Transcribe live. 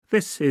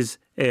This is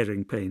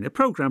Airing Pain, a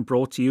programme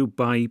brought to you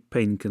by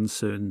Pain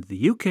Concern,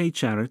 the UK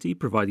charity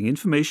providing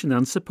information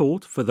and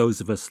support for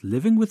those of us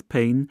living with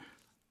pain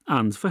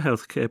and for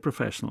healthcare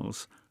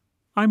professionals.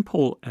 I'm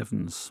Paul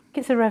Evans.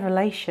 It's a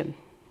revelation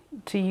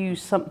to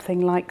use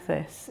something like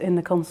this in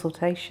the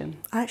consultation.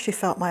 I actually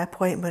felt my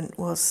appointment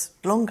was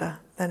longer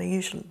than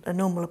a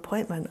normal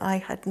appointment. I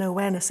had no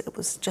awareness it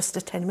was just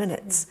a 10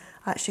 minutes.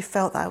 I actually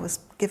felt that I was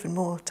given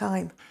more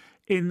time.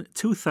 In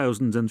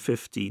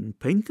 2015,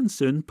 Pain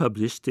Concern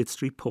published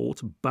its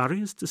report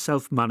Barriers to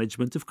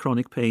Self-Management of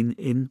Chronic Pain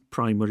in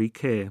Primary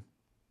Care.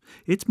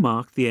 It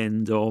marked the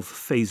end of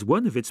Phase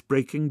 1 of its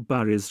Breaking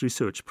Barriers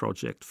research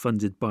project,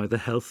 funded by the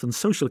Health and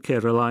Social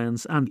Care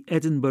Alliance and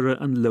Edinburgh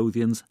and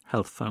Lothian's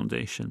Health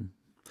Foundation.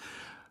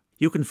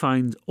 You can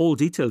find all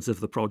details of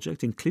the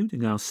project,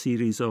 including our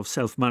series of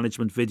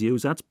self-management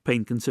videos, at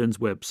Pain Concern's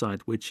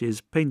website, which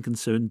is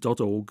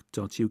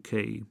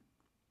painconcern.org.uk.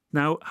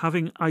 Now,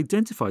 having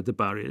identified the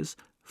barriers,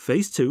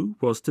 Phase 2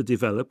 was to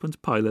develop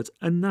and pilot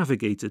a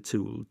Navigator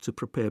tool to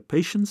prepare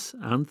patients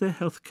and their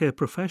healthcare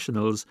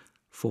professionals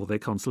for their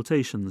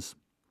consultations.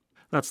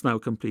 That's now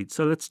complete,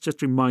 so let's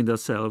just remind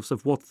ourselves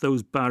of what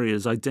those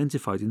barriers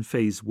identified in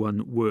Phase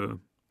 1 were.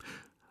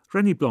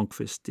 Rennie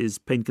Blomqvist is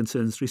Pain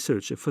Concern's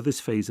researcher for this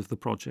phase of the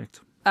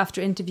project.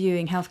 After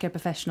interviewing healthcare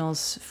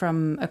professionals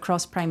from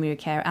across primary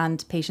care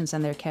and patients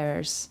and their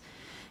carers,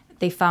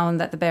 they found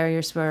that the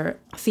barriers were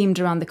themed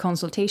around the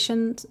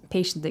consultation,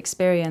 patient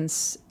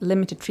experience,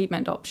 limited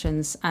treatment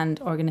options, and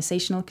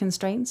organisational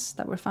constraints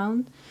that were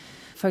found.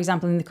 For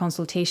example, in the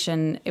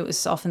consultation, it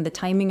was often the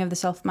timing of the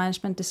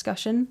self-management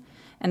discussion,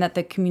 and that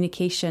the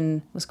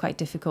communication was quite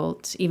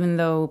difficult. Even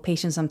though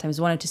patients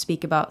sometimes wanted to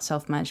speak about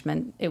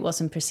self-management, it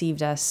wasn't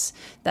perceived as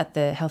that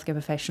the healthcare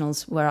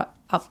professionals were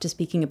up to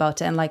speaking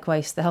about it, and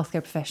likewise, the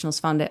healthcare professionals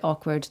found it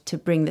awkward to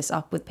bring this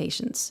up with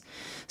patients.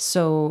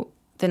 So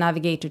the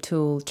Navigator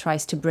tool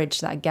tries to bridge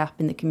that gap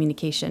in the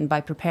communication by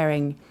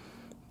preparing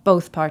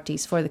both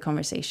parties for the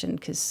conversation,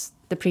 because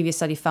the previous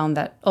study found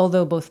that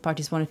although both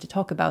parties wanted to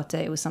talk about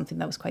it, it was something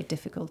that was quite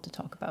difficult to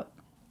talk about.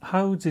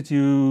 How did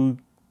you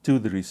do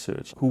the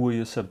research? Who were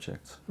your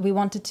subjects? We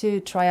wanted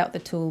to try out the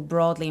tool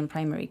broadly in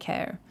primary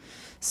care.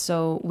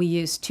 So we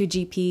used 2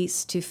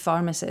 GPs, 2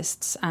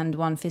 pharmacists and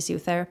 1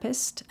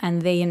 physiotherapist,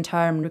 and they in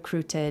turn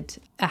recruited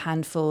a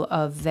handful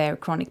of their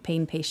chronic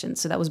pain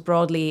patients. So that was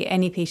broadly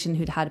any patient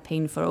who'd had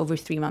pain for over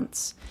 3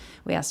 months.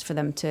 We asked for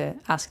them to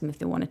ask them if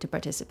they wanted to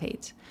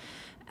participate.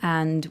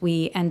 And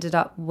we ended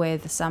up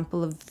with a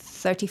sample of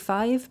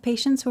 35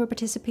 patients who were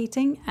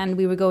participating, and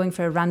we were going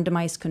for a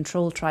randomized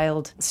control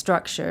trialed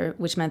structure,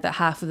 which meant that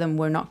half of them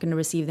were not going to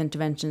receive the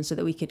intervention so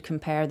that we could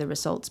compare the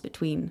results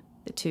between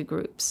the 2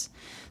 groups.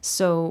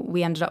 So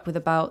we ended up with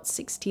about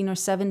 16 or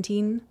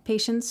 17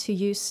 patients who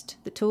used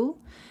the tool,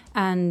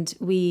 and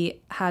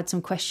we had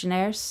some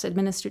questionnaires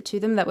administered to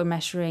them that were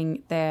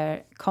measuring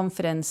their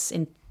confidence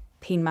in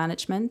pain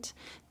management,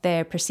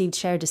 their perceived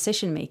shared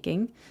decision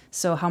making,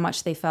 so how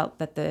much they felt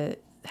that the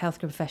healthcare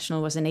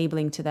professional was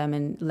enabling to them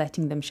and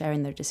letting them share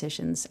in their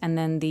decisions, and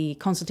then the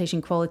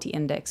consultation quality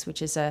index,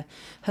 which is a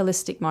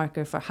holistic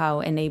marker for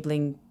how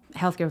enabling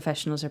healthcare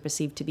professionals are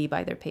perceived to be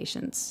by their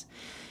patients.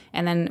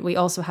 And then we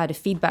also had a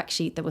feedback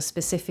sheet that was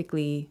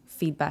specifically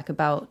feedback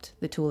about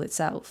the tool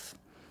itself.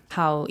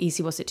 How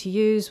easy was it to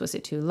use? Was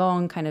it too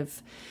long? Kind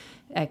of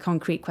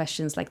concrete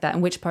questions like that.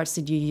 And which parts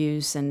did you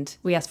use? And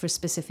we asked for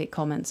specific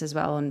comments as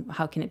well on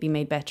how can it be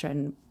made better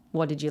and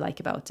what did you like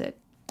about it?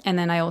 And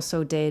then I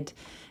also did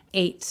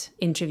 8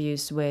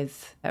 interviews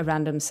with a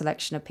random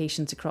selection of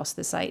patients across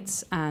the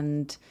sites.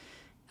 And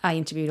I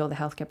interviewed all the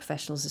healthcare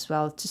professionals as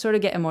well to sort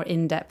of get a more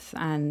in-depth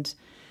and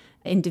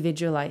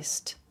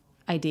individualised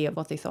idea of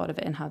what they thought of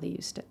it and how they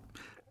used it.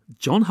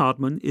 John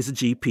Hardman is a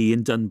GP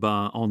in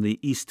Dunbar on the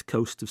east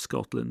coast of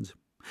Scotland.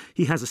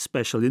 He has a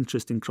special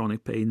interest in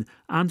chronic pain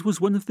and was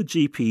one of the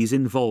GPs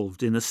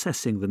involved in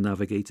assessing the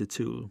Navigator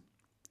tool.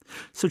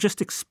 So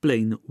just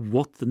explain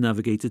what the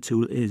Navigator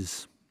tool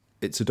is.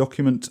 It's a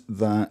document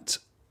that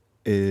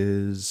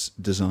is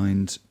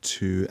designed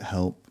to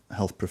help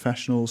health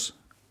professionals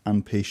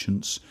and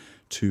patients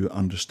to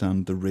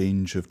understand the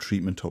range of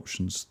treatment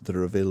options that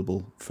are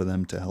available for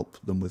them to help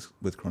them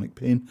with chronic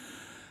pain,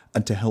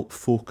 and to help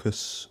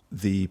focus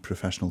the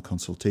professional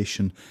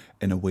consultation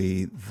in a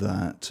way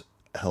that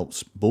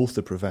helps both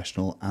the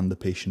professional and the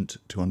patient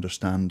to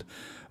understand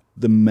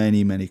the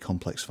many, many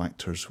complex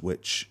factors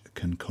which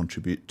can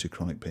contribute to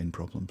chronic pain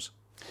problems.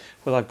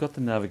 Well, I've got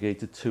the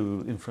Navigator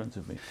tool in front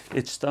of me.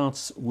 It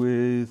starts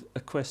with a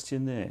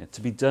questionnaire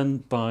to be done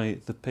by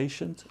the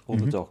patient or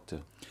the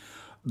doctor.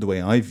 The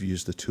way I've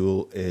used the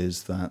tool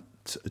is that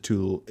a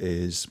tool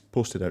is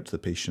posted out to the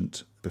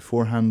patient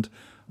beforehand,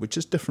 which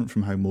is different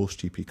from how most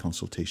GP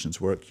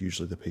consultations work.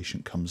 Usually the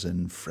patient comes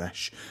in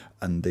fresh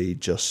and they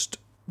just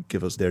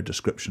give us their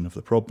description of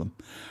the problem.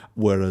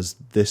 Whereas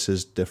this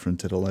is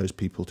different. It allows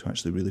people to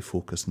actually really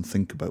focus and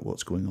think about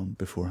what's going on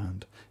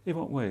beforehand. In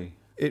what way?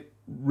 It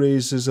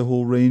raises a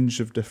whole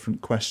range of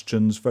different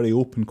questions, very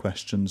open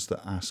questions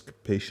that ask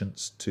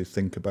patients to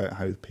think about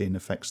how pain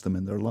affects them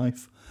in their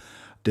life.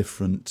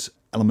 Different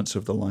elements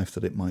of their life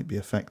that it might be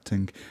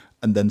affecting,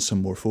 and then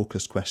some more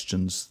focused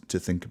questions to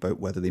think about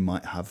whether they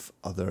might have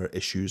other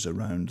issues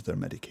around their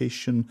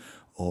medication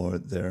or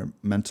their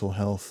mental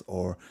health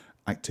or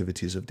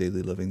activities of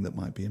daily living that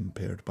might be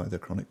impaired by their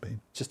chronic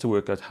pain. Just to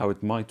work out how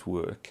it might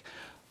work,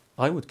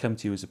 I would come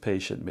to you as a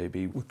patient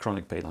maybe with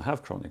chronic pain. I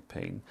have chronic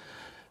pain.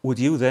 Would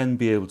you then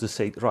be able to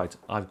say, right,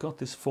 I've got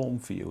this form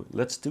for you.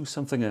 Let's do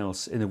something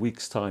else in a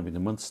week's time, in a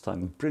month's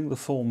time. Bring the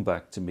form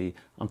back to me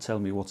and tell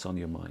me what's on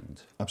your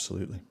mind.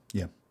 Absolutely,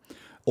 yeah.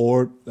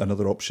 Or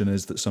another option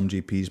is that some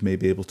GPs may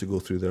be able to go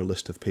through their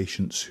list of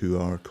patients who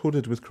are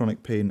coded with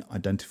chronic pain,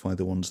 identify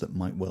the ones that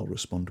might well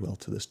respond well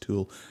to this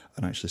tool,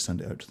 and actually send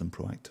it out to them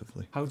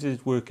proactively. How did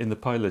it work in the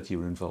pilot you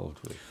were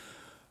involved with?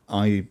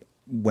 I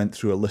went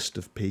through a list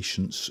of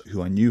patients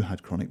who I knew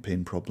had chronic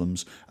pain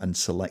problems and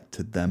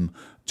selected them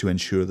to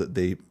ensure that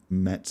they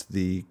met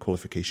the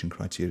qualification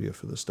criteria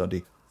for the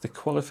study. The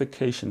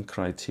qualification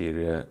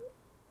criteria,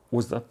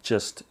 was that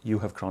just you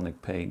have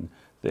chronic pain,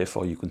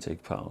 therefore you can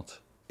take part?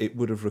 It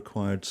would have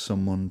required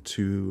someone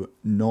to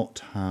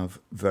not have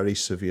very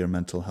severe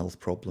mental health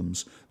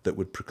problems that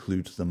would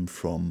preclude them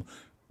from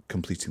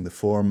completing the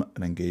form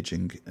and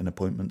engaging in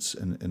appointments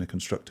in a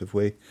constructive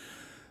way.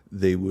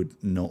 They would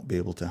not be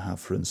able to have,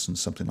 for instance,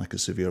 something like a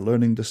severe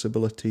learning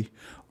disability,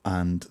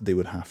 and they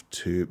would have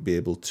to be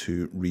able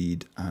to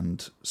read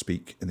and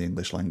speak in the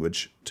English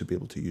language to be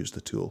able to use the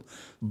tool.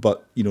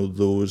 But,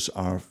 those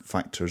are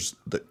factors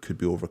that could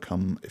be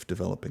overcome if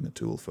developing a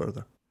tool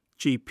further.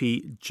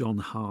 GP John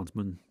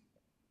Hardman.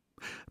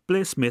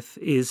 Blair Smith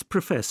is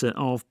Professor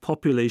of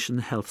Population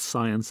Health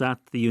Science at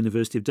the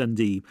University of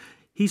Dundee.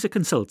 He's a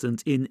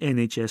consultant in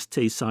NHS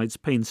Tayside's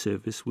pain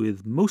service,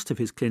 with most of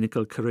his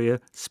clinical career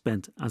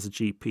spent as a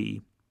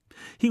GP.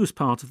 He was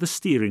part of the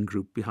steering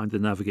group behind the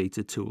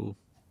Navigator tool.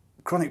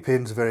 Chronic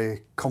pain is a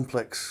very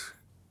complex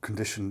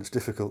condition. It's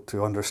difficult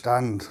to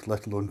understand,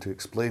 let alone to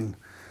explain,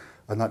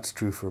 and that's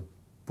true for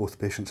both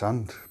patients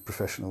and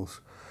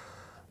professionals.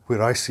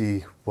 Where I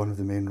see one of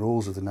the main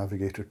roles of the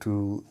Navigator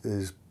tool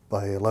is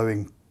by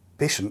allowing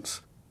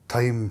patients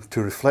time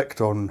to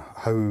reflect on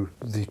how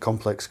the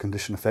complex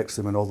condition affects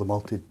them in all the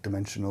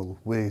multi-dimensional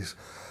ways,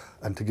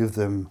 and to give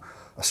them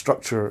a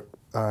structure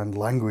and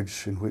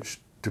language in which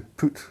to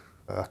put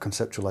a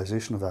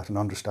conceptualisation of that, an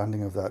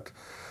understanding of that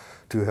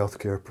to a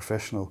healthcare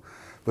professional.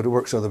 But it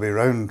works the other way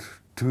around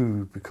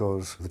too,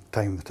 because the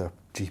time that a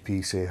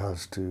GP, say,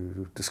 has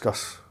to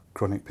discuss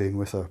chronic pain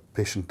with a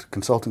patient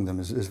consulting them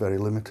is very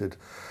limited.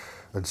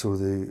 And so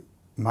the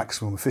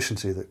maximum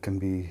efficiency that can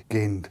be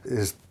gained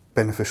is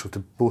beneficial to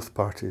both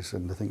parties,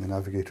 and I think the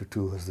Navigator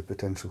tool has the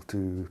potential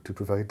to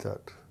provide that.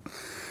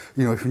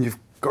 When you've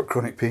got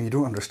chronic pain, you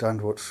don't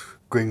understand what's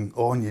going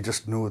on, you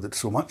just know that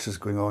so much is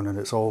going on and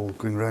it's all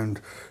going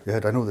round your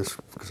head. I know this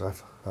because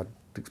I've had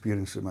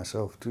experience it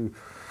myself too.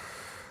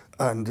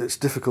 And it's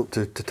difficult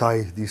to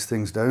tie these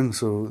things down,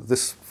 so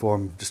this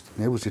form just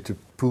enables you to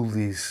pull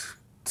these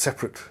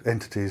separate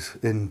entities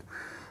in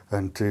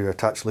and to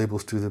attach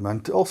labels to them,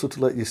 and also to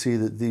let you see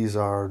that these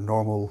are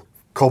normal,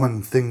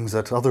 common things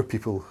that other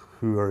people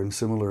who are in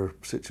similar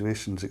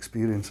situations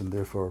experience, and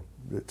therefore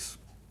it's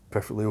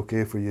perfectly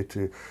okay for you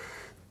to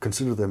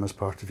consider them as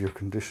part of your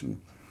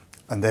condition.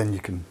 And then you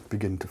can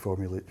begin to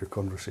formulate your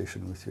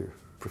conversation with your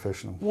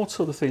professional. What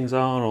sort of things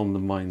are on the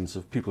minds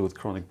of people with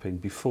chronic pain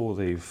before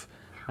they've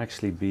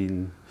actually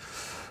been,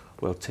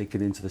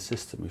 taken into the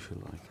system, if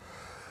you like?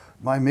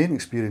 My main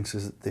experience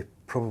is that they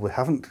probably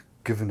haven't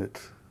given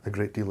it a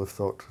great deal of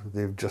thought.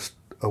 They're just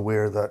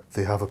aware that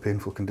they have a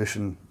painful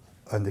condition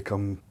and they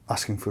come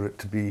asking for it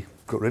to be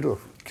got rid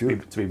of,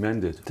 cured. To be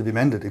mended. To be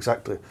mended,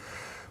 exactly.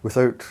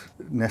 Without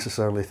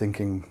necessarily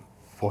thinking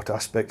what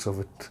aspects of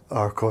it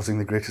are causing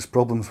the greatest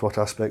problems, what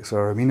aspects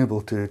are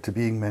amenable to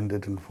being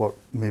mended, and what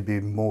may be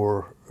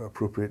more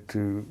appropriate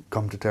to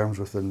come to terms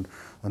with and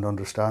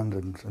understand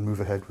and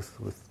move ahead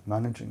with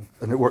managing.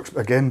 And it works,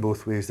 again,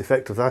 both ways. The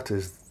effect of that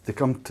is they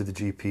come to the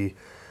GP,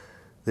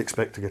 they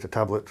expect to get a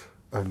tablet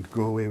and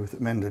go away with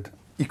it mended.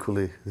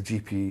 Equally, the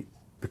GP,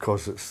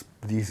 because it's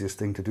the easiest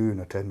thing to do in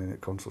a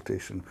 10-minute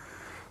consultation,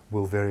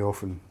 will very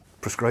often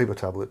prescribe a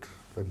tablet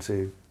and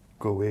say,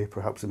 go away.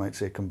 Perhaps they might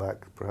say, come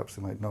back. Perhaps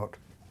they might not.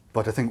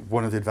 But I think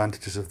one of the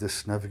advantages of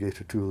this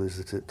Navigator tool is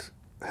that it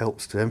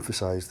helps to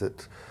emphasise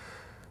that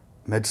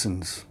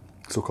medicines,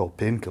 so-called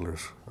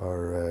painkillers,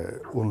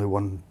 are only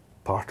one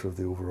part of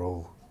the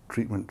overall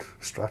treatment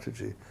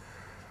strategy.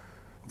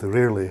 They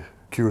rarely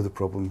cure the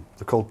problem.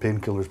 They're called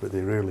painkillers, but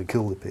they rarely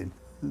kill the pain.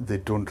 They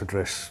don't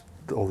address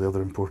all the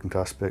other important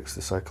aspects,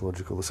 the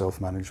psychological, the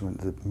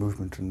self-management, the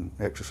movement and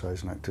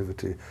exercise and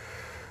activity,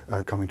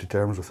 and coming to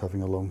terms with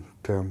having a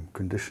long-term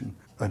condition.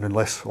 And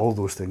unless all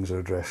those things are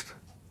addressed,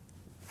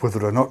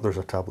 whether or not there's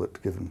a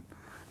tablet given,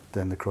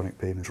 then the chronic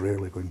pain is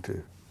rarely going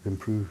to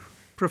improve.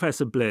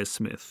 Professor Blair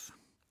Smith.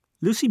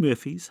 Lucy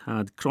Murphy's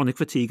had chronic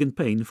fatigue and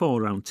pain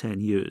for around 10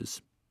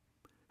 years.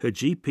 Her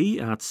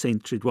GP at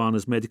St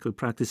Tridwana's Medical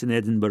Practice in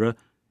Edinburgh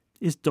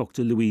is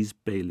Dr. Louise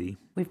Bailey.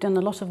 We've done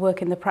a lot of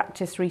work in the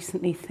practice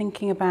recently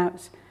thinking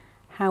about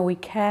how we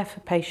care for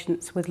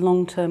patients with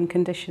long-term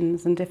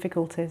conditions and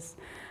difficulties.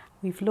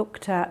 We've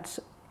looked at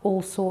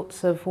all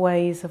sorts of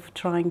ways of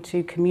trying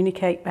to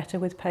communicate better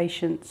with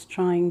patients,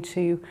 trying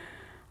to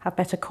have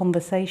better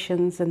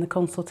conversations in the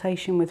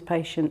consultation with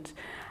patients,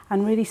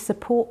 and really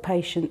support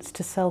patients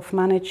to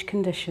self-manage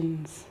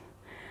conditions.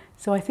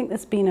 So I think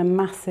there's been a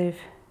massive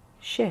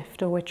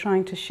shift, or we're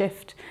trying to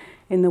shift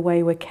in the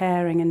way we're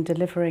caring and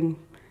delivering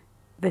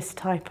this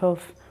type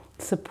of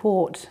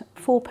support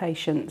for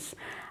patients.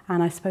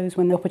 And I suppose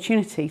when the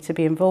opportunity to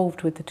be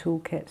involved with the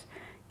toolkit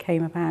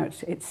came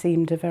about, it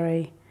seemed a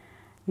very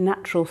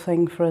natural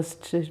thing for us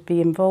to be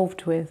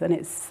involved with, and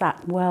it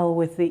sat well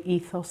with the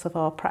ethos of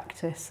our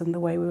practice and the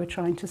way we were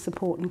trying to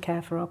support and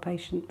care for our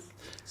patients.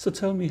 So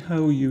tell me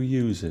how you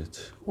use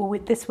it. Well,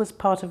 this was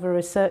part of a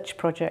research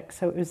project,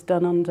 so it was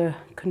done under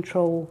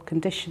control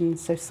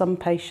conditions. So some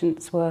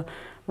patients were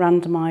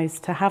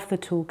randomised to have the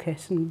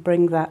toolkit and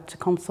bring that to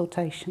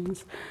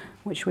consultations,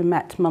 which we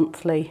met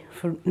monthly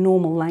for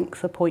normal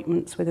length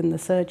appointments within the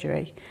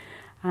surgery.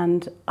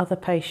 And other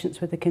patients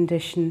with the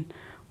condition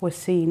were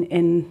seen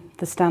in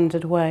the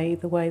standard way,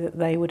 the way that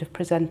they would have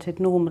presented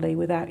normally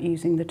without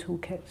using the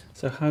toolkit.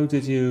 So how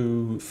did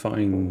you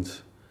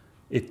find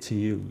it to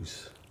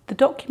use? The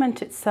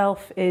document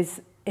itself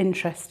is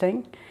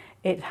interesting.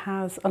 It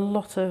has a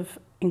lot of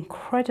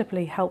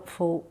incredibly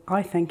helpful,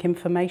 I think,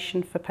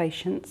 information for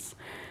patients.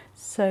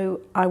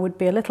 So I would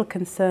be a little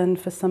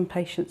concerned for some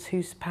patients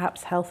whose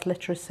perhaps health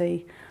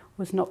literacy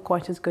was not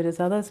quite as good as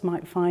others,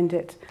 might find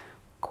it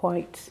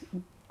quite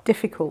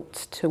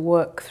difficult to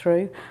work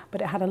through,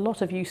 but it had a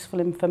lot of useful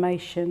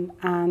information,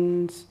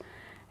 and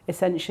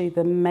essentially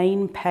the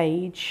main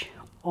page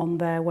on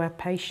there where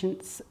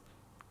patients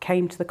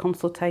came to the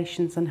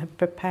consultations and had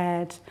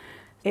prepared,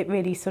 it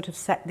really sort of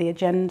set the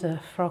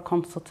agenda for our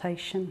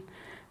consultation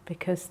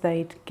because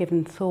they'd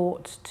given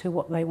thought to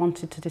what they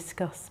wanted to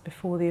discuss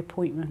before the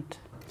appointment.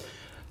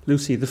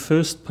 Lucy, the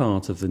first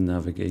part of the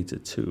Navigator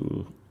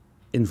tool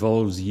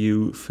involves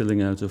you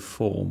filling out a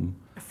form.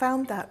 I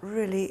found that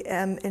really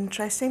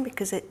interesting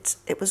because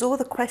it was all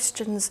the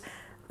questions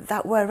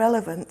that were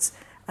relevant,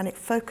 and it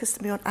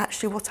focused me on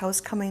actually what I was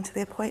coming to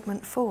the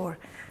appointment for.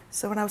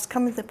 So when I was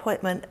coming to the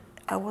appointment,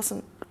 I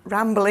wasn't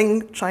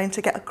rambling trying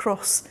to get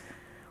across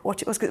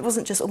what it was. It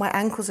wasn't just, oh, my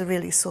ankles are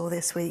really sore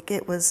this week.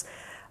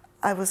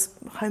 I was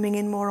homing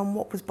in more on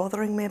what was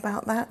bothering me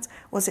about that.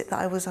 Was it that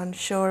I was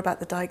unsure about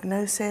the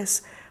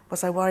diagnosis?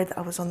 Was I worried that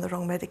I was on the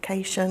wrong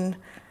medication?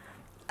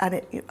 And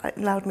it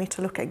allowed me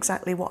to look at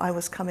exactly what I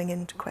was coming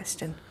in to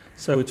question.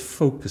 So it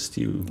focused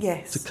you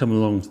Yes. to come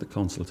along to the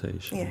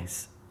consultation?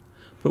 Yes.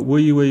 But were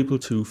you able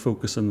to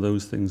focus on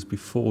those things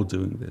before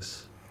doing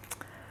this?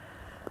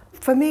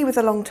 For me, with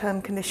a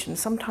long-term condition,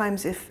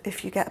 sometimes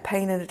if you get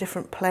pain in a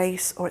different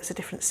place or it's a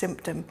different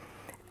symptom,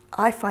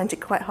 I find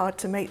it quite hard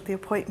to make the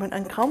appointment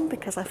and come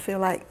because I feel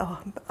like,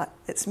 oh,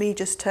 it's me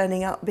just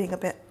turning up being a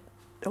bit,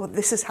 oh,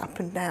 this has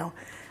happened now.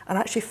 And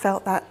I actually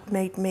felt that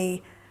made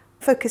me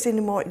focus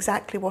in more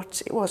exactly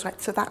what it was,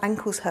 right? So that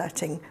ankle's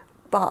hurting,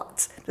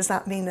 but does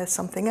that mean there's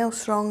something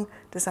else wrong?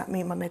 Does that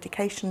mean my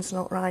medication's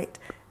not right?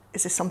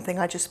 Is this something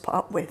I just put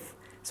up with?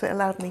 So it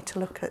allowed me to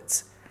look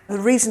at the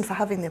reason for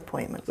having the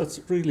appointment.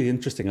 That's really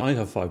interesting. I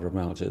have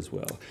fibromyalgia as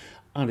well.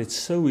 And it's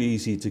so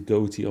easy to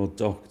go to your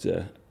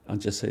doctor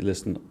and just say,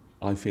 listen,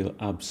 I feel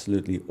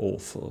absolutely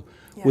awful,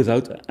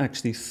 without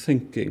actually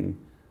thinking,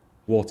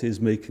 what is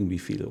making me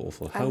feel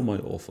awful? How am I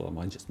awful? Am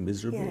I just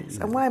miserable? Yes,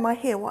 and why am I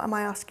here? What am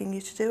I asking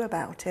you to do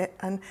about it?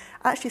 And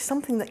actually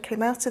something that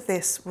came out of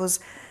this was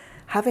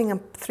having a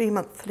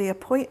 3-monthly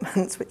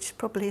appointment, which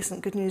probably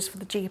isn't good news for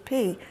the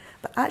GP,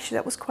 but actually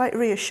that was quite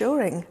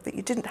reassuring that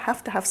you didn't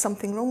have to have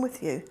something wrong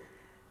with you,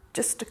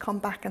 just to come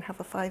back and have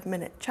a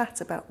 5-minute chat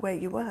about where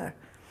you were.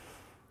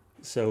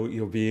 So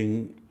you're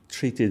being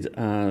treated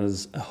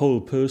as a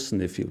whole person,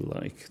 if you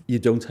like. You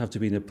don't have to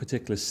be in a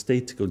particular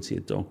state to go and see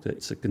a doctor.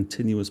 It's a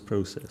continuous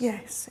process.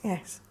 Yes,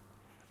 yes.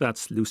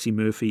 That's Lucy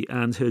Murphy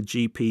and her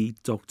GP,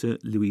 Dr.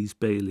 Louise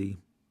Bailey.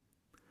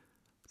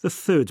 The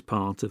third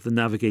part of the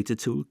Navigator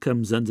tool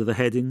comes under the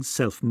heading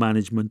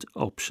Self-Management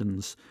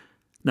Options.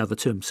 Now, the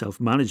term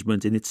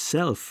self-management in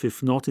itself,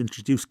 if not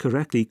introduced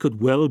correctly, could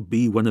well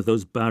be one of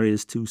those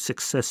barriers to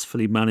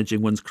successfully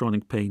managing one's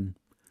chronic pain.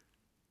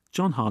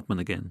 John Hartman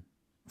again.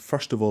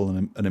 First of all,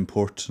 an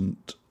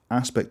important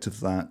aspect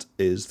of that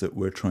is that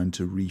we're trying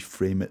to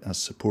reframe it as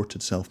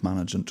supported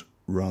self-management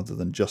rather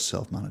than just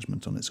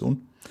self-management on its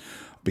own,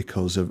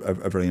 because a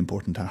very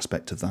important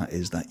aspect of that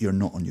is that you're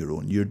not on your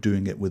own. You're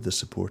doing it with the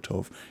support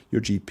of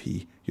your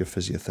GP, your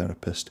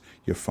physiotherapist,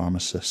 your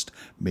pharmacist,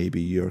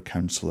 maybe your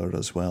counsellor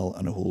as well,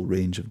 and a whole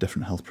range of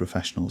different health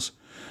professionals.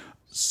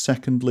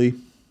 Secondly,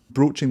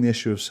 broaching the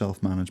issue of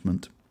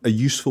self-management. A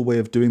useful way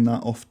of doing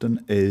that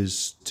often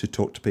is to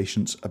talk to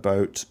patients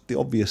about the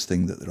obvious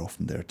thing that they're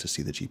often there to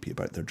see the GP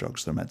about, their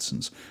drugs, their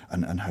medicines,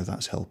 and how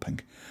that's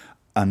helping.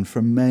 And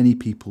for many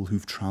people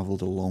who've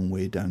travelled a long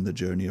way down the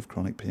journey of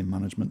chronic pain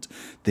management,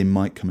 they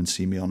might come and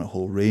see me on a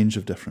whole range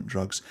of different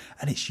drugs,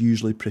 and it's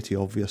usually pretty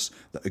obvious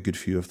that a good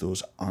few of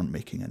those aren't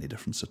making any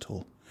difference at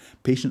all.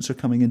 Patients are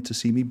coming in to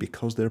see me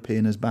because their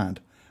pain is bad,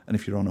 and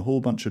if you're on a whole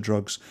bunch of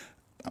drugs,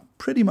 that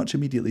pretty much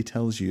immediately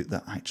tells you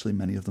that actually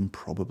many of them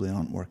probably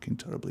aren't working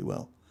terribly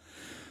well.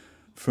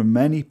 For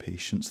many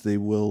patients,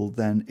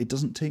 it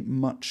doesn't take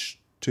much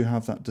to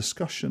have that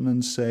discussion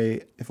and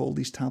say, if all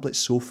these tablets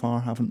so far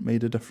haven't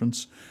made a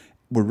difference,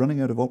 we're running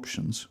out of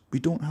options. We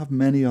don't have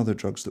many other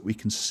drugs that we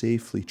can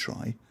safely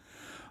try.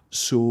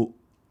 So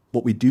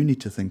what we do need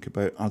to think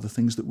about are the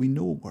things that we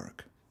know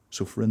work.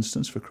 So for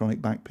instance, for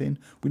chronic back pain,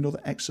 we know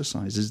that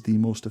exercise is the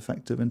most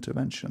effective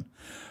intervention,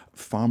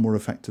 far more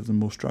effective than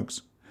most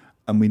drugs.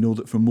 And we know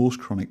that for most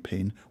chronic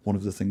pain, one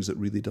of the things that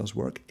really does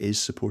work is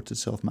supported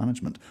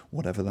self-management,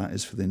 whatever that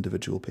is for the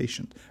individual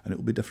patient. And it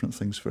will be different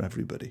things for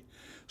everybody.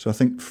 So I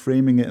think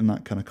framing it in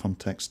that kind of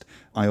context,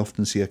 I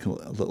often see a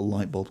little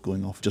light bulb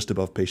going off just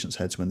above patients'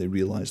 heads when they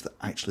realise that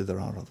actually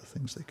there are other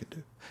things they can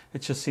do.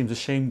 It just seems a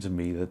shame to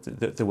me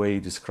that the way you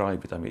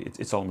describe it, I mean,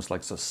 it's almost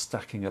like sort of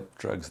stacking up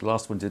drugs. The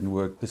last one didn't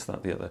work, this,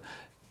 that, the other.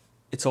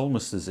 It's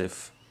almost as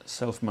if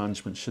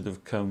self-management should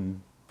have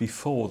come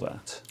before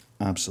that.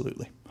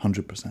 Absolutely,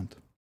 100%.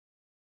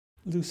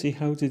 Lucy,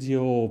 how did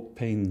your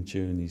pain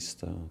journey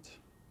start?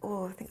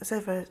 Oh, I think it was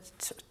over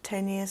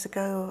 10 years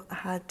ago. I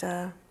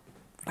had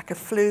like a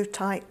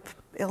flu-type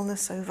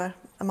illness over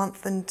a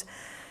month and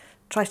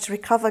tried to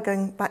recover,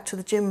 going back to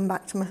the gym,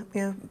 back to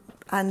my,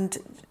 and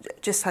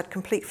just had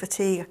complete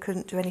fatigue. I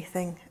couldn't do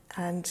anything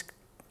and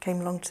came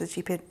along to the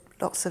GP,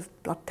 lots of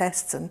blood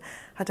tests, and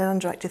had an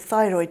underactive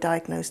thyroid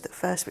diagnosed at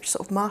first, which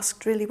sort of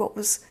masked really what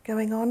was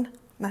going on.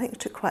 And I think it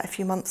took quite a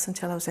few months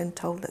until I was then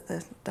told that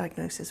the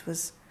diagnosis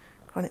was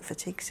chronic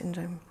fatigue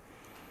syndrome.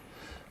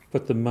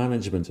 But the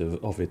management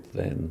of it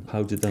then,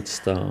 how did that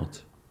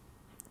start?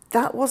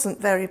 That wasn't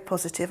very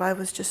positive. I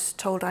was just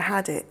told I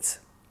had it,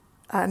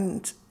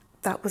 and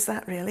that was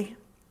that really.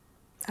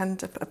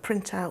 And a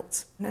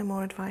printout, no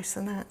more advice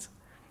than that.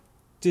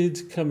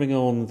 Did coming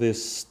on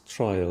this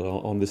trial,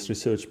 on this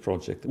research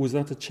project, was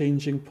that a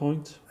changing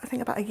point? I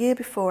think about a year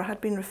before I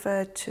had been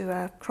referred to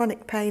a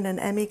chronic pain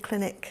and ME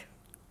clinic.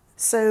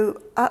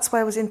 So that's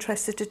why I was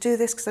interested to do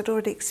this, because I'd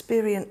already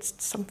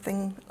experienced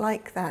something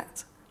like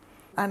that.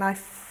 And I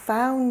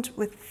found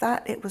with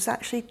that it was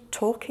actually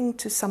talking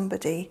to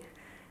somebody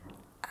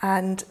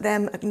and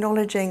them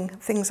acknowledging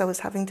things I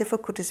was having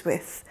difficulties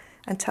with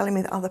and telling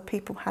me that other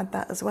people had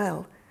that as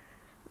well,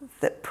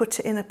 that put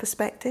it in a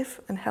perspective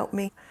and helped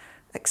me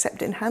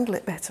accept it and handle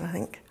it better, I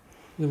think.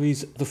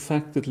 Louise, the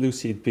fact that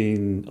Lucy had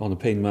been on a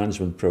pain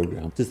management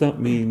programme, does that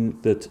mean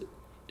that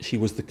she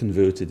was the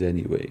converted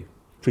anyway,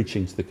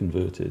 preaching to the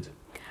converted?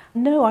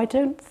 No, I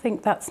don't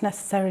think that's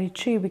necessarily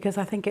true, because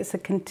I think it's a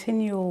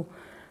continual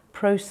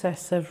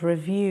process of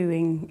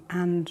reviewing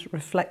and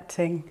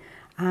reflecting,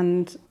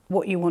 and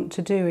what you want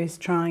to do is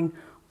try and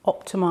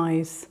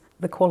optimise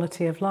the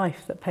quality of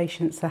life that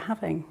patients are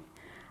having.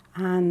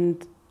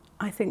 And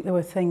I think there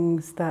were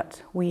things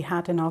that we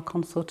had in our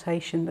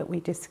consultation that we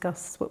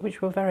discussed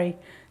which were very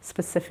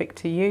specific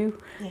to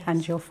you. Yes.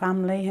 And your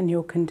family and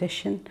your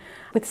condition.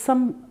 With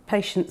some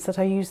patients that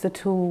I used the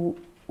tool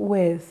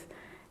with,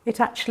 it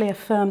actually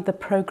affirmed the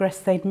progress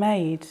they'd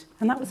made,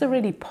 and that was a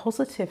really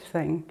positive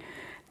thing,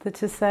 that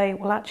to say,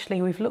 well,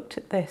 actually we've looked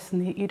at this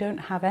and you don't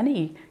have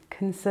any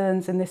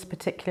concerns in this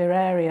particular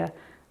area,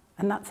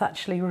 and that's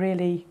actually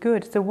really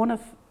good. So one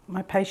of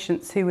my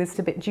patients who was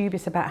a bit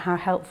dubious about how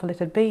helpful it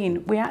had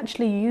been, we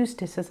actually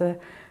used it as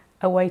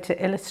a way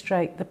to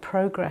illustrate the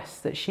progress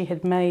that she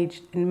had made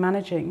in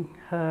managing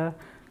her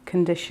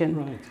condition.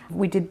 Right.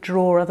 We did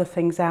draw other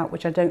things out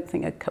which I don't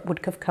think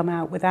would have come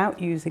out without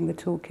using the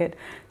toolkit.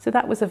 So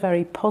that was a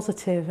very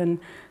positive and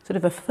sort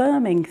of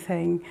affirming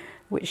thing,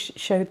 which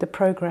showed the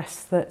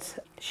progress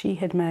that she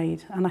had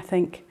made. And I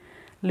think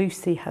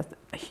Lucy has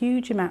a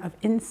huge amount of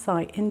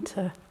insight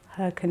into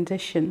her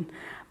condition,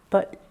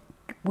 but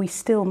we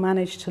still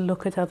managed to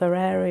look at other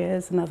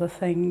areas and other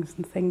things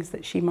and things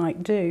that she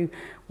might do,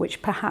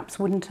 which perhaps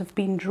wouldn't have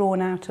been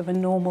drawn out of a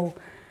normal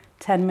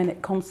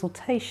 10-minute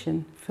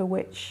consultation, for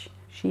which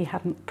she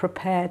hadn't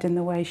prepared in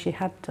the way she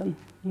had done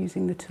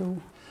using the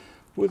tool.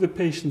 Were the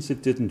patients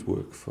it didn't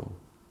work for?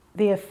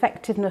 The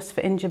effectiveness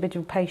for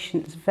individual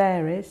patients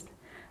varies,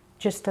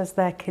 just as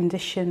their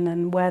condition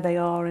and where they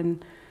are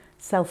in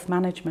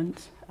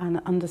self-management and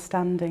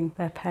understanding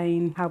their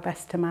pain, how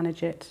best to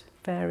manage it,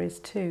 varies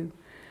too.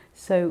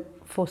 So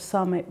for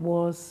some it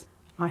was,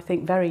 I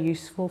think, very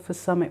useful. For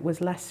some it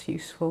was less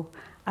useful.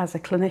 As a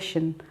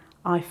clinician,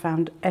 I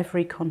found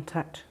every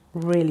contact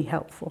really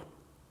helpful.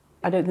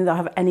 I don't think that I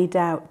have any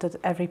doubt that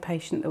every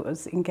patient that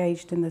was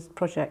engaged in this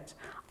project,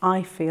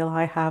 I feel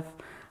I have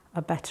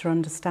a better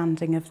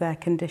understanding of their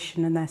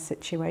condition and their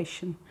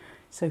situation.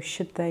 So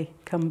should they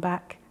come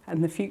back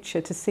in the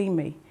future to see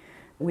me,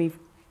 we've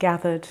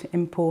gathered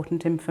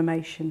important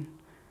information.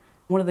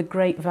 One of the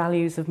great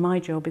values of my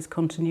job is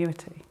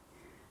continuity,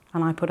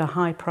 and I put a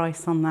high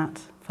price on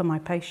that for my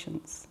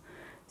patients.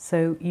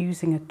 So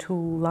using a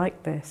tool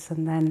like this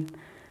and then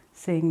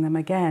seeing them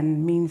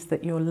again means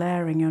that you're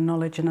layering your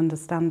knowledge and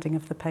understanding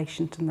of the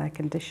patient and their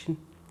condition,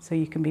 so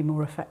you can be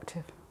more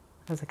effective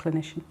as a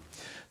clinician.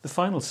 The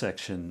final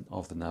section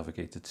of the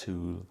Navigator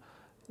tool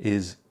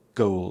is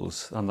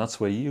goals, and that's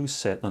where you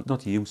set,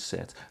 not you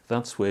set,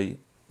 that's where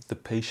the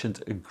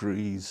patient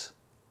agrees.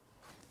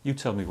 You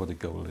tell me what a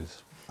goal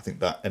is. I think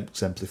that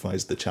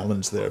exemplifies the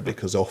challenge there,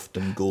 because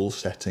often goal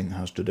setting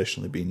has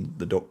traditionally been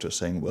the doctor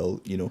saying, well,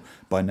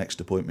 by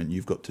next appointment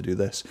you've got to do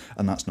this,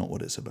 and that's not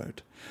what it's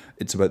about.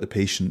 It's about the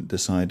patient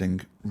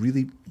deciding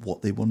really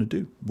what they want to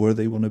do, where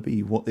they want to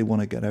be, what they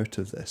want to get out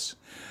of this.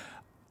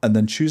 And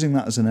then choosing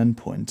that as an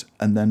endpoint,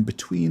 and then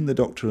between the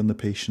doctor and the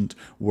patient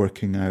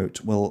working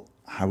out, well,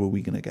 how are we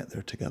going to get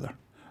there together?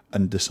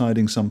 And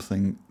deciding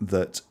something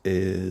that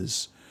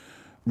is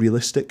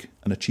realistic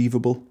and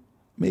achievable,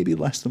 maybe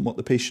less than what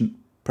the patient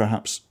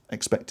perhaps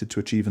expected to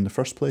achieve in the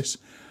first place,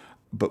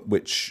 but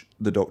which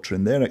the doctor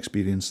in their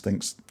experience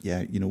thinks,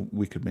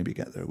 we could maybe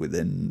get there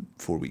within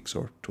 4 weeks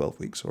or 12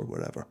 weeks or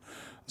wherever.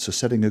 So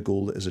setting a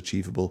goal that is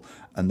achievable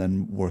and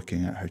then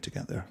working out how to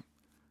get there.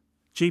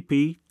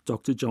 GP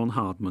Dr. John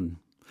Hardman.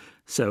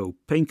 So,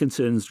 Pain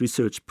Concerns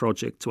research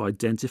project to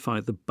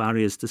identify the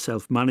barriers to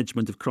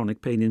self-management of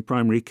chronic pain in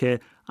primary care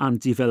and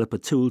develop a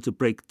tool to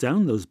break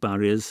down those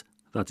barriers,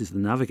 that is the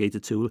Navigator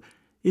tool,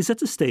 is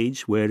at a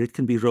stage where it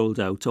can be rolled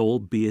out,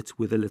 albeit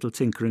with a little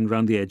tinkering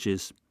around the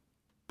edges.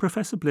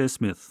 Professor Blair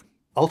Smith.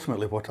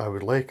 Ultimately, what I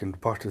would like, and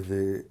part of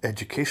the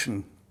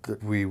education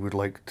that we would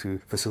like to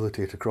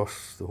facilitate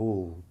across the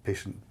whole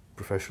patient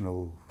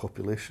professional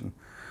population,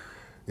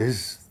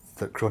 is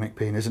that chronic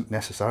pain isn't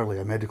necessarily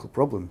a medical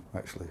problem,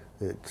 actually.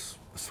 It's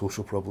a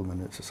social problem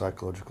and it's a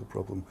psychological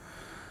problem.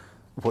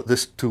 What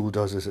this tool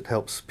does is it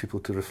helps people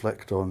to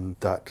reflect on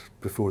that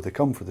before they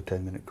come for the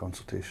 10-minute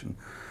consultation.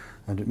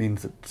 And it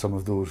means that some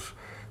of those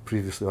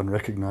previously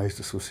unrecognised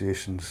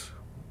associations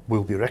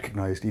will be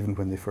recognised even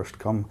when they first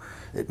come.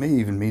 It may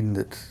even mean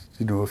that,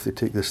 if they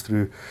take this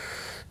through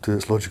to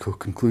its logical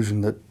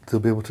conclusion, that they'll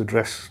be able to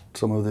address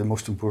some of the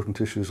most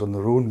important issues on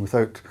their own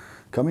without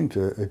coming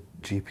to a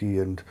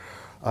GP. And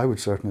I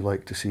would certainly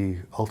like to see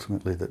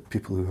ultimately that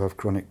people who have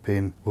chronic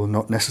pain will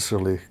not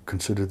necessarily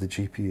consider the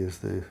GP as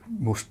the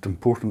most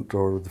important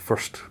or the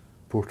first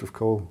port of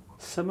call.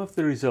 Some of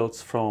the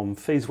results from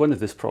phase 1 of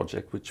this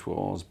project, which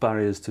was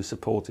barriers to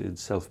supported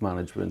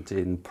self-management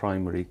in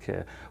primary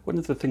care, one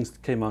of the things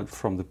that came out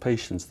from the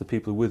patients, the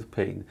people with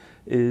pain,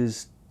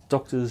 is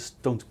doctors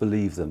don't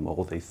believe them,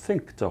 or they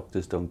think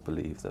doctors don't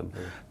believe them.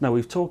 Yeah. Now,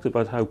 we've talked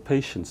about how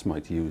patients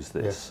might use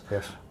this.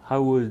 Yes.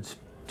 How would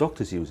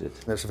doctors use it?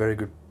 That's a very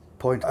good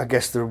point. I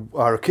guess there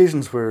are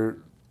occasions where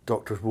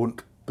doctors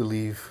won't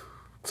believe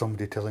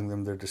somebody telling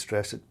them their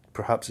distress. It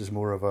perhaps is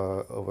more of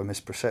a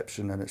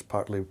misperception, and it's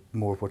partly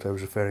more what I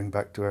was referring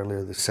back to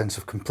earlier, the sense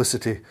of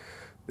complicity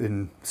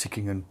in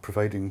seeking and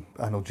providing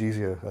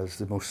analgesia as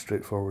the most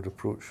straightforward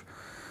approach.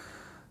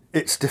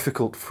 It's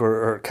difficult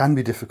can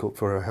be difficult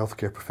for a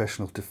healthcare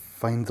professional to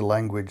find the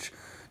language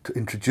to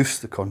introduce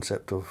the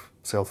concept of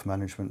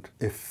self-management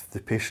if the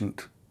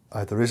patient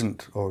either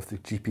isn't, or if the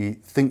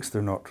GP thinks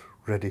they're not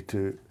ready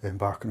to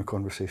embark on a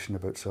conversation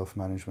about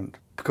self-management.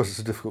 Because it's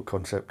a difficult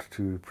concept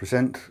to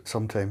present,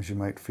 sometimes you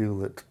might feel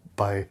that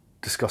by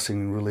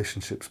discussing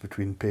relationships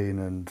between pain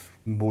and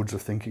modes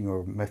of thinking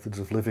or methods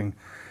of living,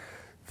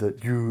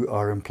 that you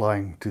are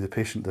implying to the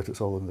patient that it's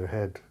all in their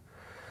head.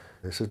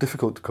 It's a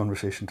difficult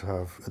conversation to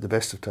have at the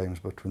best of times,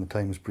 but when the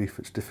time is brief,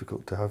 it's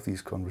difficult to have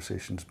these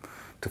conversations,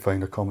 to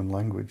find a common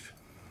language.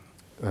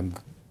 And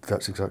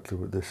that's exactly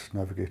what this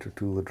Navigator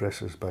tool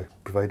addresses by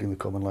providing the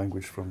common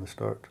language from the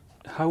start.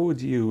 How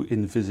would you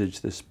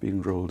envisage this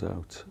being rolled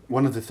out?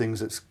 One of the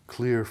things that's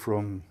clear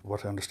from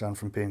what I understand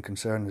from Pain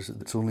Concern is that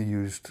it's only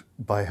used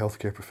by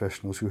healthcare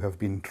professionals who have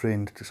been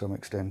trained to some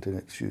extent in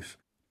its use.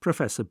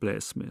 Professor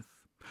Blair Smith.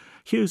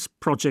 Here's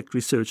project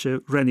researcher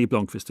Rennie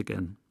Blomqvist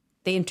again.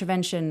 The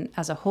intervention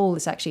as a whole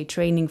is actually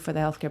training for the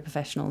healthcare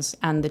professionals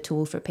and the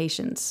tool for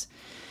patients.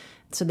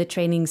 So the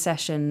training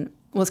session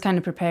was kind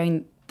of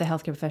preparing the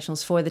healthcare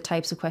professionals for the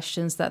types of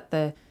questions that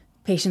the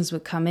patients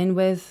would come in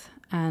with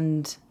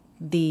and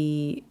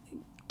the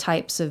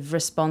types of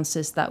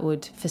responses that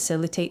would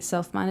facilitate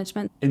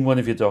self-management. In one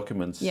of your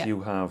documents, Yeah.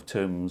 you have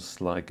terms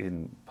like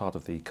in part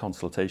of the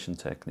consultation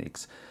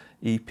techniques,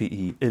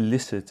 EPE,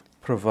 elicit,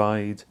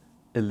 provide,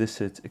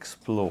 elicit,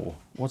 explore.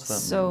 What's that mean?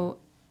 So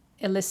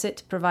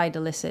elicit, provide,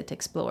 elicit,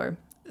 explore.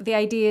 The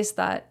idea is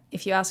that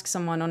if you ask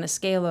someone on a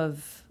scale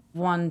of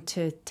 1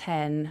 to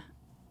 10,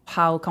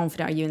 how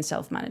confident are you in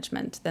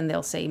self-management? Then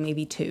they'll say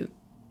maybe 2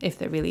 if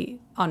they're really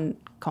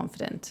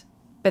unconfident.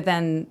 But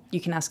then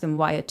you can ask them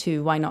why a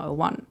 2, why not a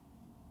 1?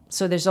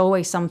 So there's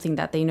always something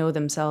that they know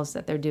themselves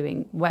that they're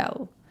doing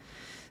well.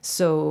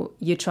 So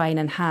you try and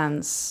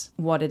enhance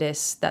what it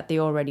is that they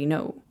already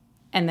know.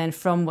 And then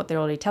from what they're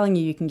already telling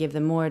you, you can give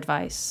them more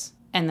advice.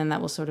 And then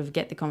that will sort of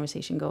get the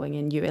conversation going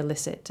and you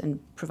elicit and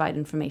provide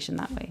information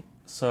that way.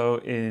 So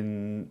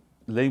in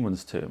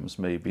layman's terms,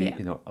 maybe,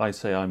 Yeah. I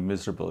say I'm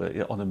miserable.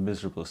 On a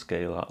miserable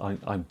scale,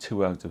 I'm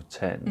 2 out of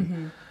 10.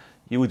 Mm-hmm.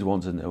 you would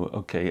want to know,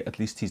 okay, at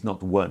least he's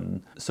not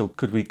one. So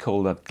could we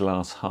call that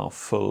glass half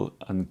full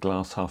and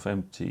glass half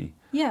empty?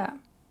 Yeah.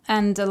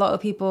 And a lot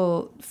of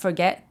people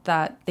forget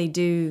that they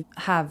do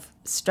have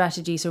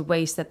strategies or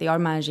ways that they are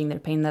managing their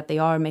pain, that they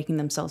are making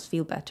themselves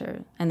feel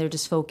better, and they're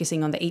just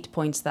focusing on the 8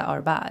 points that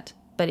are bad.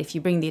 But if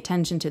you bring the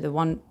attention to the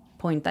 1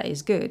 point that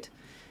is good,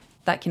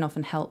 that can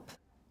often help.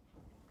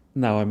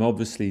 Now, I'm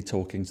obviously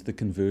talking to the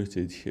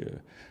converted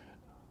here.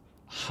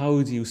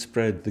 How do you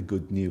spread the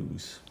good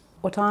news?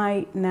 What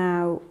I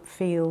now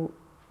feel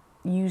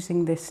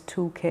using this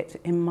toolkit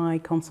in my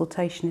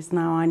consultation is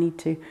now I need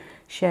to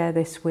share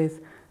this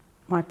with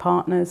my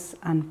partners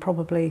and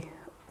probably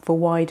for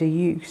wider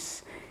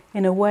use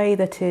in a way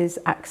that is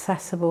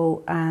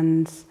accessible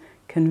and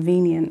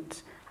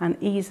convenient and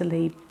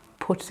easily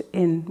put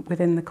in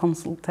within the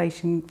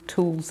consultation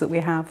tools that we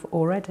have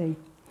already.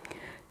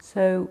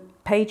 So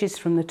pages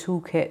from the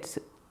toolkit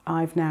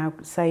I've now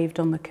saved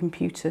on the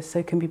computer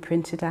so can be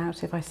printed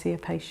out if I see a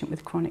patient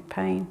with chronic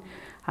pain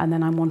and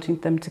then I'm wanting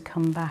them to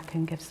come back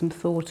and give some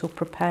thought or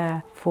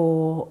prepare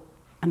for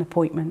an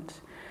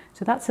appointment.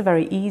 So that's a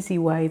very easy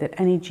way that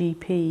any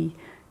GP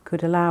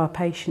could allow a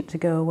patient to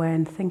go away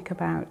and think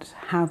about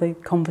how the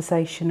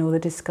conversation or the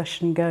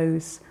discussion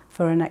goes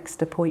for a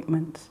next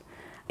appointment.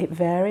 It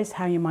varies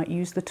how you might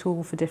use the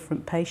tool for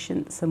different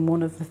patients, and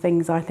one of the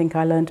things I think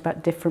I learned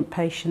about different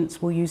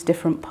patients will use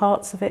different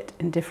parts of it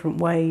in different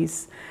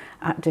ways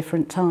at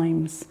different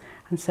times.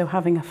 And so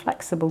having a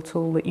flexible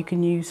tool that you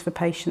can use for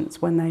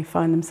patients when they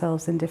find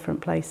themselves in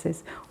different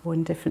places or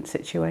in different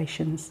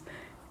situations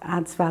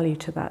adds value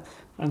to that.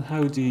 And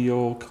how do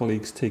your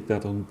colleagues take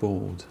that on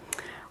board?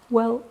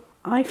 Well,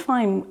 I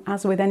find,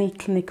 as with any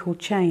clinical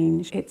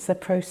change, it's a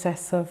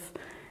process of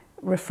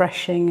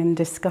refreshing and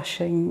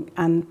discussing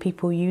and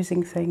people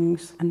using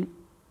things and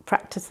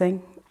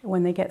practicing.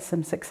 When they get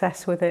some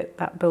success with it,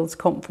 that builds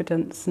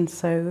confidence, and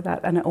so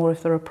that, or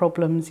if there are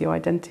problems, you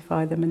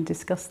identify them and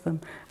discuss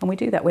them. And we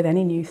do that with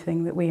any new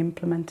thing that we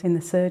implement in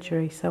the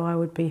surgery. So I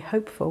would be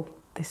hopeful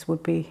this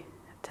would be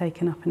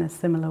taken up in a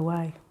similar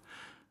way.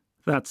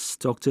 That's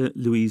Dr.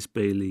 Louise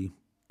Bailey.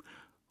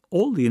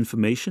 All the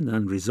information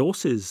and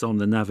resources on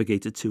the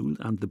Navigator tool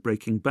and the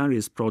Breaking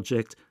Barriers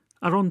project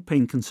are on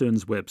Pain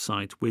Concern's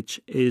website,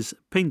 which is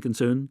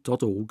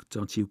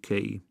painconcern.org.uk.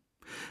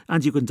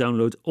 And you can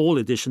download all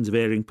editions of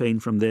Airing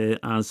Pain from there,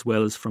 as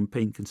well as from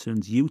Pain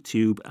Concern's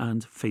YouTube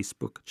and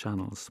Facebook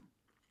channels.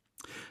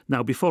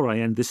 Now, before I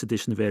end this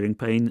edition of Airing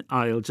Pain,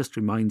 I'll just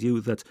remind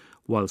you that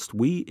whilst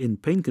we in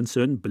Pain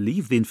Concern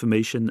believe the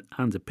information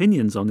and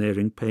opinions on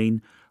Airing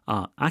Pain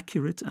are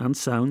accurate and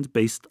sound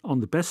based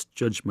on the best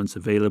judgments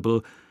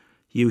available,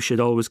 you should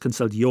always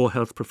consult your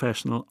health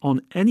professional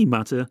on any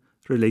matter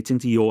relating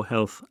to your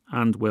health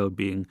and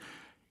well-being.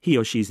 He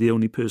or she is the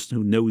only person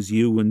who knows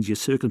you and your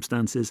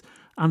circumstances,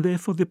 and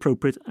therefore the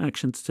appropriate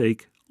action to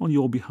take on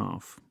your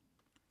behalf.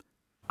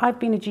 I've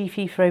been a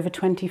GP for over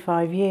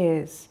 25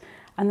 years,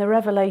 and the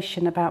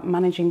revelation about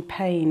managing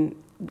pain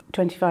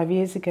 25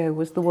 years ago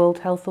was the World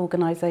Health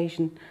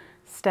Organization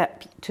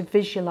step to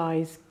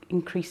visualize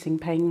increasing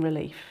pain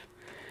relief,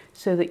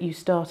 so that you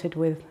started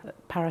with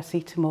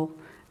paracetamol,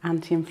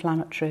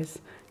 anti-inflammatories,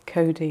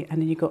 codeine,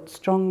 and then you got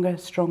stronger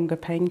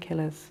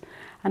painkillers.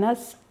 And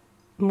as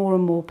more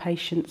and more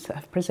patients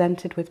have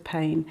presented with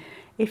pain,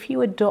 if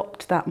you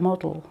adopt that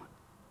model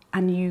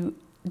and you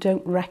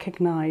don't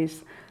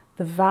recognise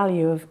the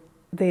value of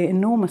the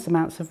enormous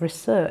amounts of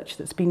research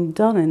that's been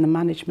done in the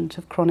management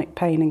of chronic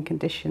pain and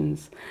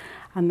conditions,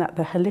 and that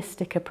the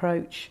holistic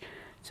approach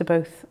to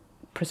both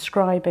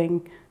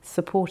prescribing,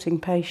 supporting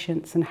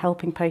patients and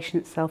helping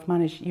patients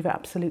self-manage, you've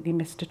absolutely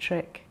missed a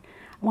trick.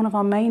 One of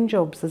our main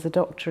jobs as a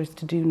doctor is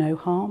to do no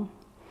harm.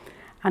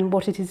 And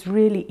what it is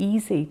really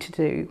easy to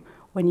do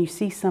when you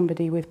see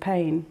somebody with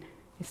pain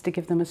is to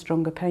give them a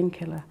stronger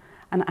painkiller.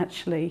 And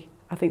actually,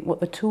 I think what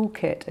the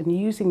toolkit and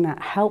using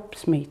that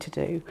helped me to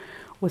do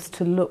was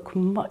to look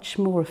much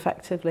more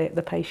effectively at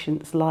the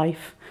patient's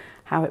life,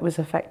 how it was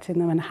affecting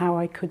them, and how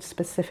I could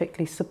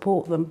specifically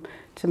support them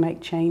to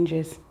make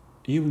changes.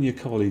 You and your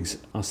colleagues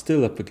are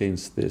still up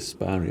against this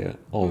barrier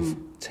of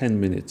 10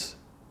 minutes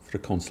for a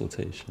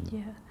consultation.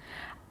 Yeah,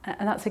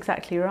 and that's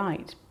exactly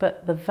right.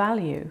 But the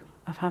value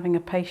of having a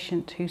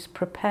patient who's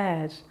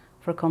prepared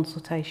for a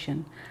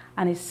consultation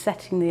and is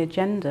setting the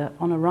agenda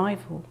on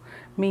arrival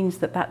means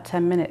that that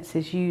 10 minutes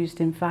is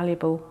used in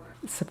valuable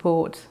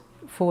support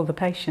for the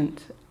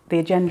patient. The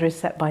agenda is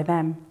set by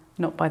them,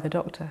 not by the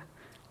doctor.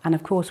 And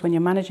of course, when you're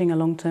managing a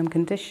long-term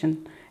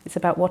condition, it's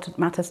about what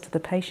matters to the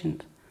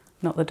patient,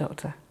 not the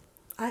doctor.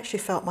 I actually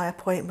felt my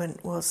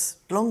appointment was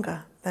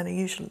longer than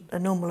a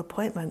normal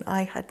appointment.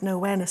 I had no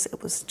awareness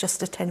it was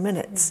just a 10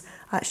 minutes.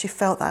 I actually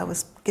felt that I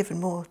was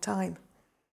given more time.